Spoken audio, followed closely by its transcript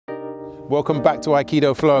welcome back to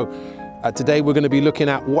Aikidoflow. Today we're going to be looking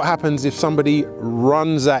at what happens if somebody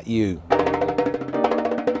runs at you.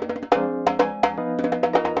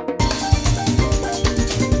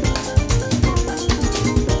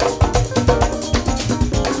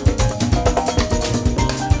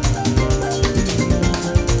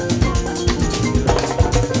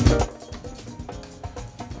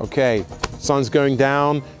 Okay, sun's going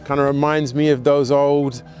down, kind of reminds me of those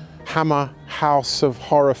old Hammer House of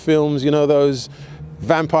Horror films, you know, those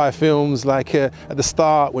vampire films like at the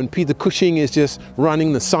start when Peter Cushing is just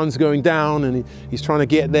running, the sun's going down and he's trying to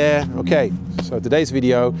get there. Okay, so today's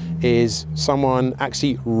video is someone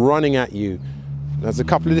actually running at you. There's a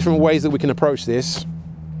couple of different ways that we can approach this.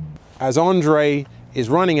 As Andre is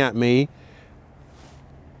running at me,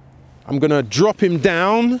 I'm gonna drop him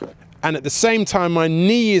down, and at the same time my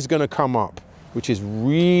knee is gonna come up, which is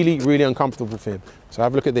really, really uncomfortable for him. So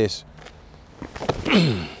have a look at this.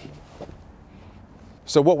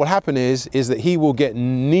 So what will happen is that he will get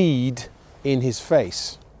kneed in his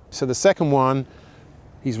face. So the second one,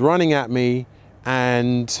 he's running at me,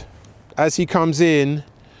 and as he comes in,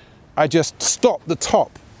 I just stop the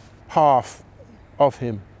top half of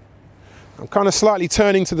him. I'm kind of slightly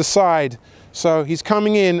turning to the side. So he's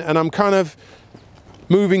coming in and I'm kind of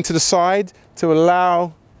moving to the side to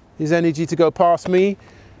allow his energy to go past me,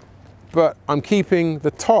 but I'm keeping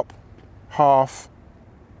the top half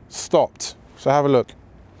stopped. So have a look.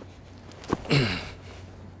 And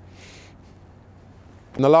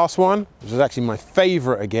the last one, which is actually my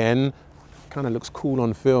favorite again, kind of looks cool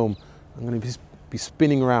on film. I'm going to be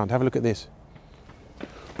spinning around. Have a look at this.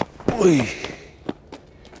 Oy.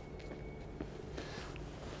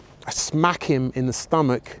 I smack him in the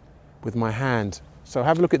stomach with my hand. So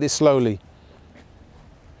have a look at this slowly.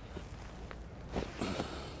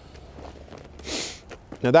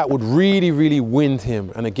 Now that would really, really wind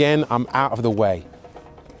him. And again, I'm out of the way.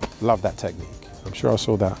 Love that technique. I'm sure I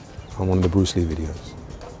saw that on one of the Bruce Lee videos.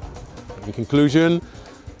 In conclusion,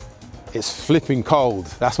 it's flipping cold.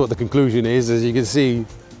 That's what the conclusion is. As you can see,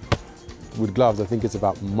 with gloves, I think it's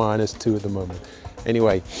about -2 at the moment.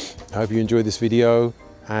 Anyway, I hope you enjoyed this video,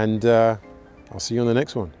 and I'll see you on the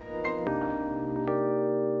next one.